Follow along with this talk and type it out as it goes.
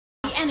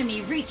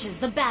enemy reaches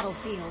the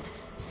battlefield,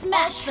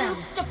 smash them.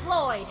 Troops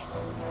deployed.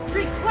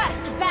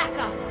 Request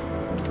backup.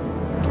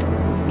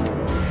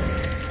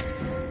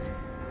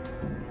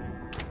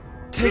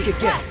 Take a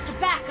guess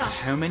backup. at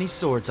how many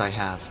swords I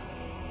have.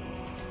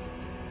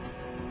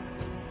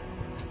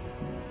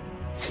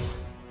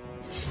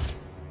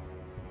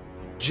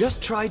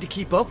 Just try to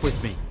keep up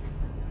with me.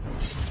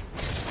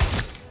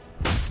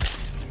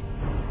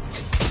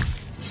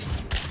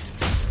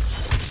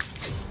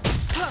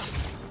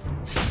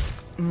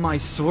 My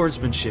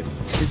swordsmanship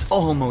is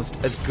almost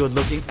as good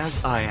looking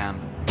as I am.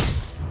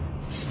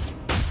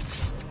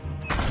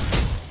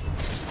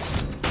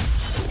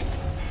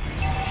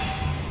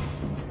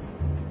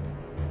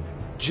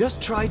 Just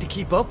try to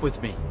keep up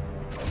with me.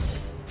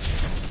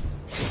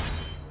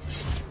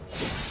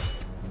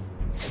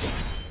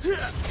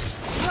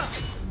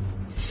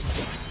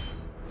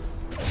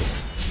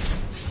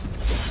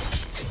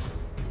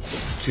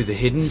 To the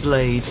hidden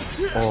blade,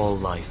 all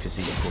life is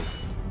equal.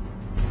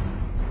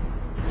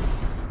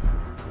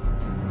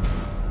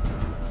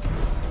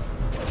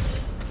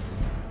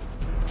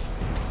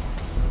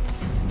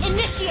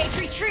 Initiate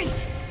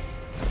retreat!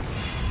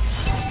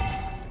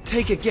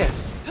 Take a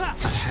guess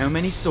at how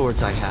many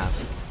swords I have.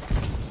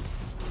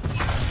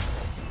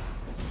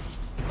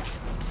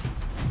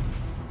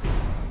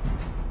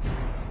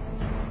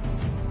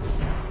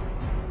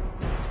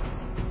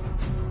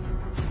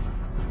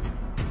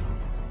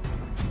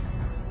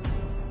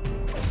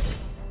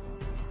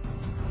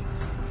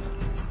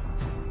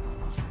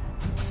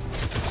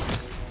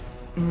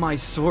 My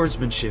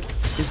swordsmanship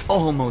is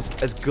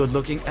almost as good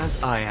looking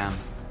as I am.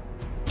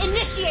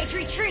 Initiate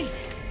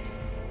retreat!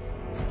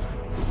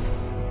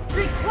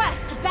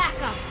 Request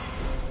backup!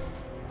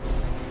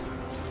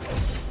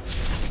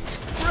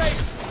 Break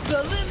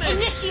the limit!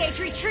 Initiate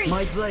retreat!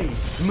 My blade,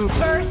 move.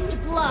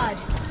 First blood!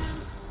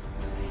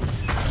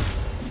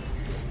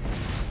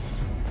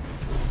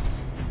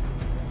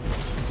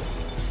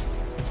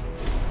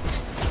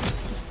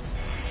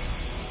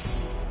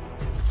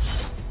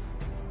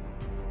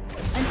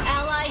 An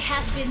ally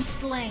has been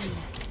slain.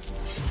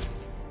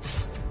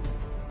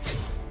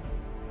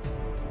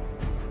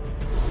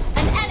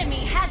 An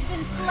enemy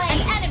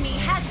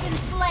has been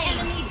slain.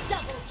 Enemy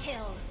double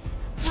kill.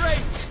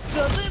 Break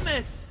the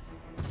limits!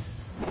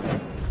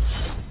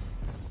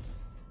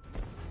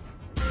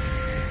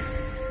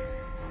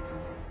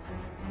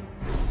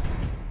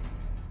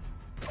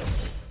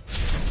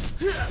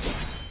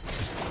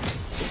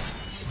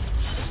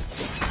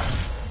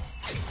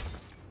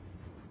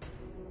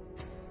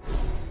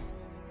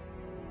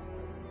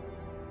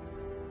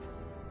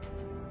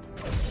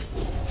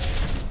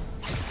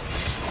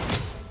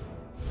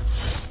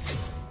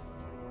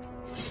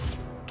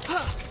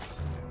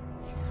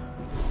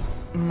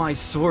 My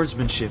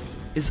swordsmanship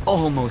is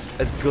almost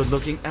as good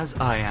looking as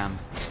I am.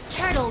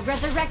 Turtle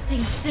resurrecting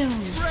soon.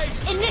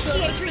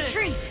 Initiate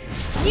retreat!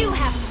 You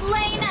have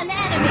slain an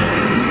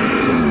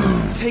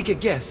enemy! Take a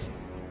guess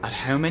at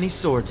how many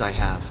swords I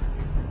have.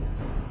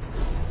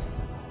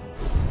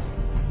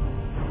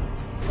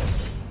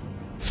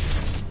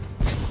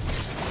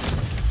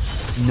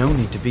 No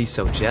need to be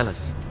so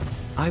jealous.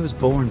 I was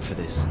born for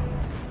this.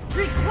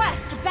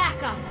 Request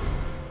backup!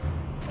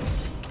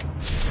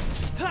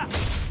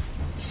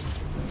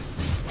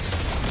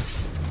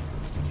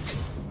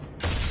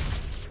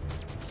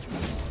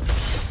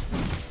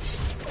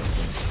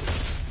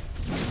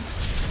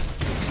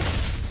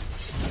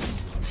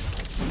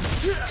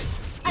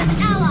 An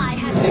ally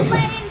has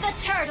slain the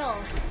turtle!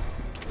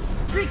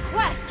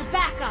 Request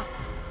backup!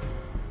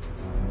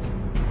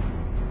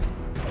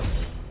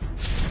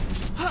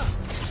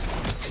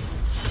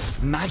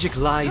 Magic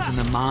lies in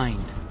the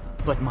mind,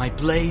 but my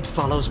blade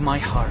follows my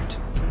heart.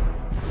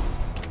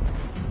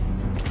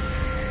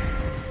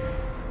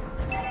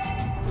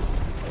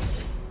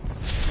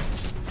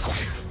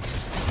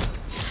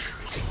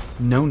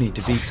 No need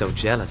to be so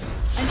jealous.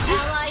 An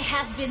ally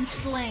has been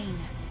slain.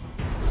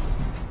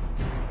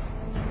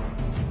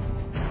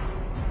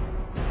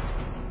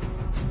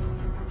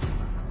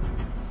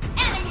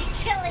 Enemy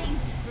killing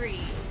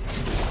spree.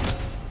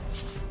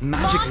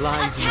 Magic Launch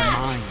lies attack.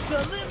 in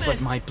the mind,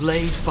 but my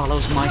blade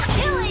follows my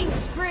heart. Killing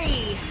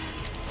spree.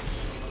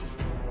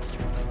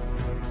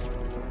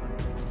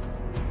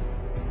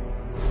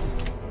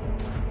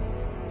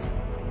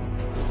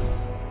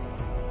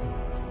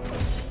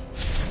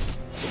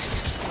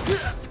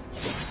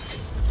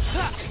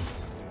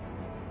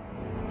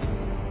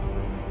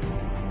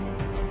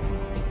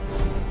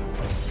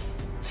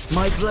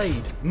 My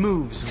blade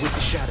moves with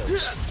the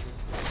shadows.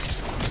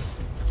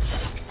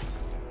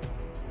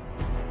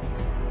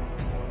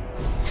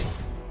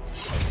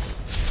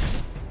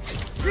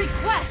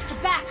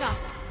 Request backup.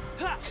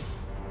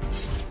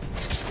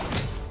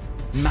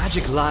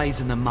 Magic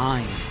lies in the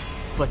mind,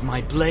 but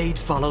my blade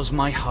follows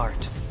my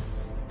heart.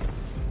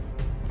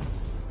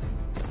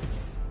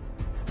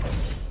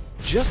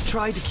 Just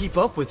try to keep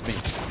up with me.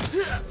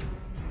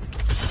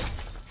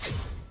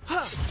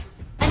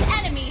 An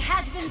enemy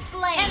has been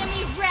slain.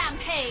 Enemy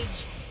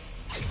rampage.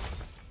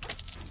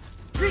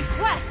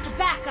 Request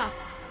backup.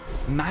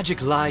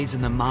 Magic lies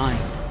in the mind,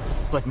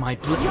 but my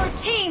blade... Your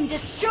team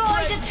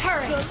destroyed a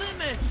turret! The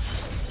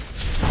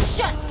limits!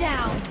 Shut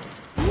down!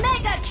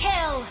 Mega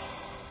kill!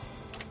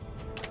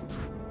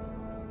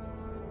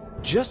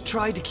 Just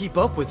try to keep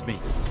up with me.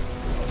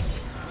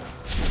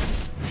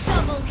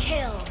 Double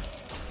kill!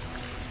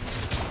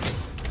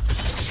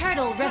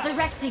 Turtle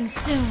resurrecting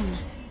soon.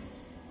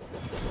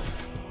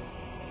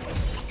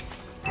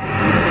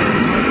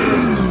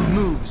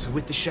 Moves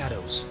with the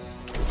shadows.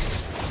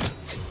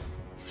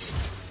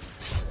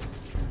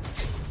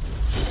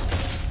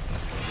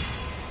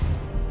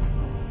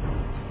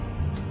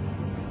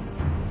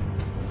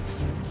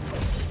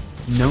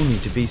 No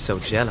need to be so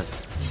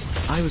jealous.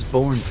 I was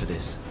born for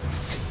this.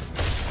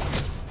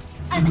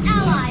 An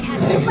ally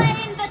has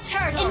slain the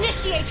turtle!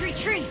 Initiate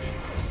retreat!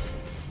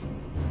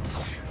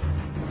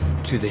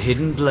 To the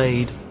hidden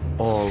blade,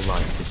 all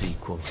life is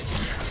equal.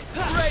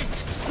 Break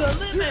the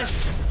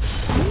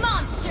limits!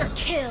 Monster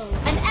kill!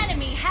 An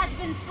enemy has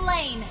been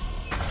slain!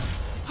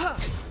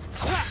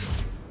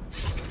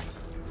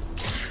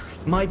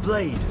 My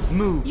blade,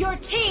 move. Your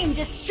team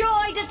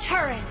destroyed a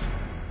turret!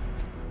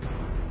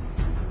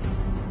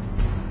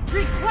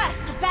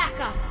 Request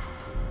backup!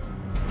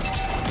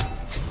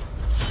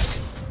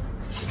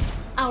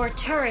 Our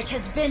turret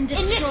has been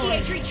destroyed.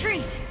 Initiate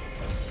retreat!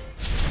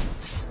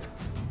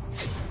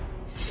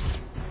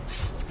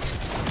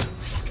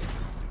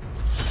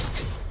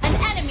 An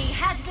enemy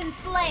has been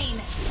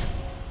slain!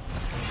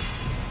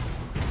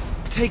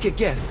 Take a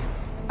guess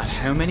at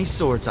how many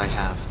swords I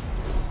have.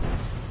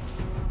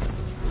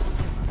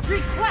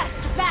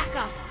 Request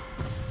backup!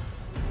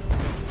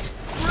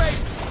 Break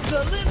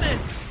the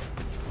limits!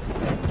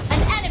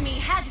 An enemy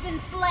has been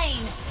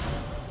slain!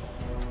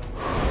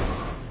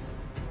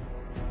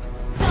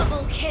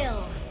 Double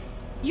kill!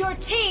 Your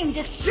team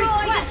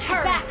destroyed a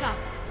turret! Backup!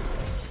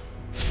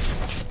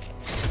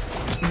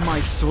 My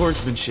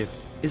swordsmanship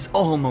is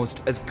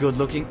almost as good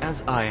looking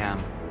as I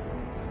am.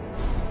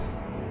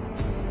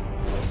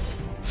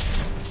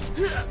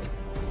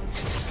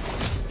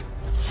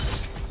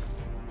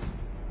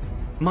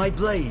 My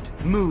blade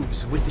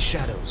moves with the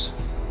shadows.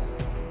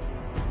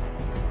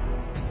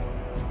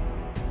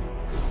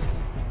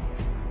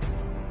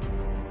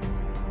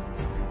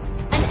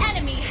 An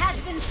enemy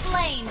has been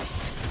slain!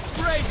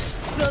 Break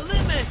the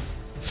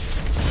limits!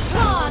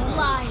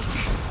 Godlike!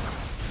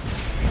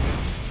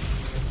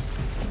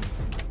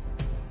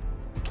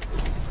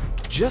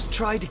 Just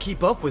try to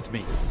keep up with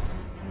me.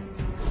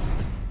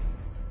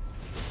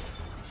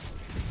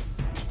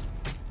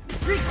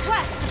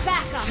 Request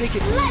backup! Take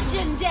it.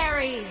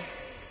 Legendary!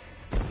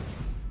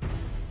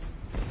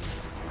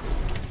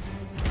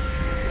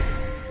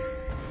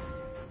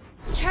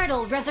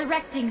 Turtle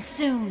resurrecting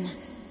soon.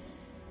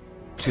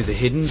 To the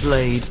hidden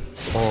blade,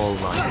 all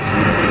life is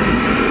equal.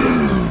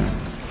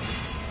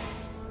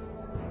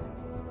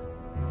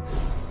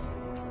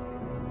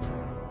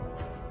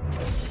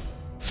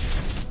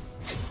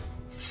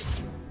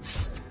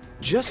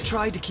 Just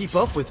try to keep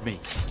up with me.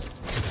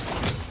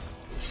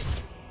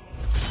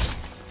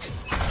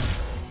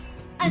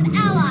 An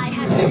ally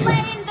has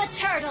slain the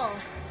turtle!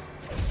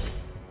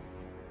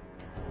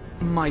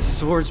 My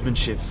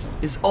swordsmanship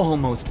is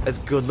almost as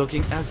good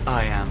looking as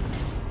I am.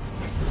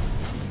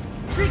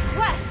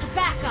 Request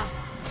backup!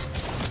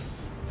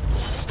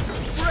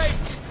 Break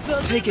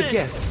the Take limits! a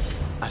guess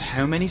at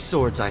how many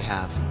swords I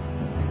have.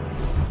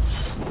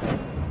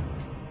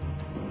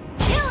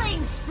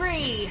 Killing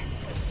spree!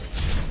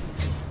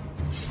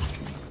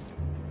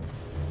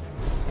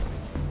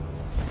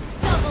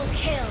 Double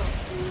kill!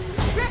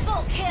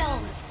 Triple kill!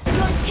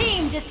 Your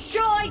team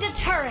destroyed a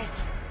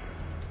turret!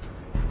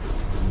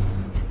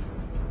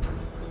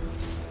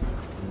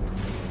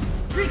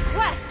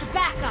 Request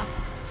backup!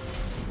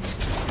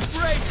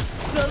 Break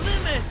the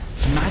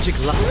limits! Magic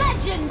light.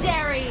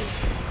 Legendary!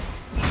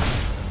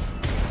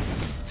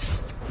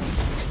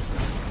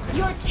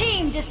 Your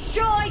team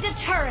destroyed a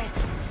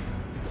turret!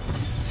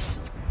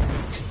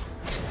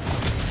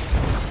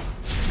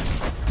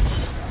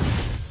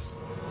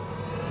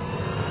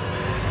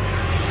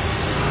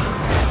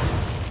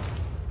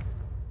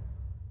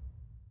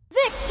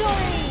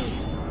 Victory!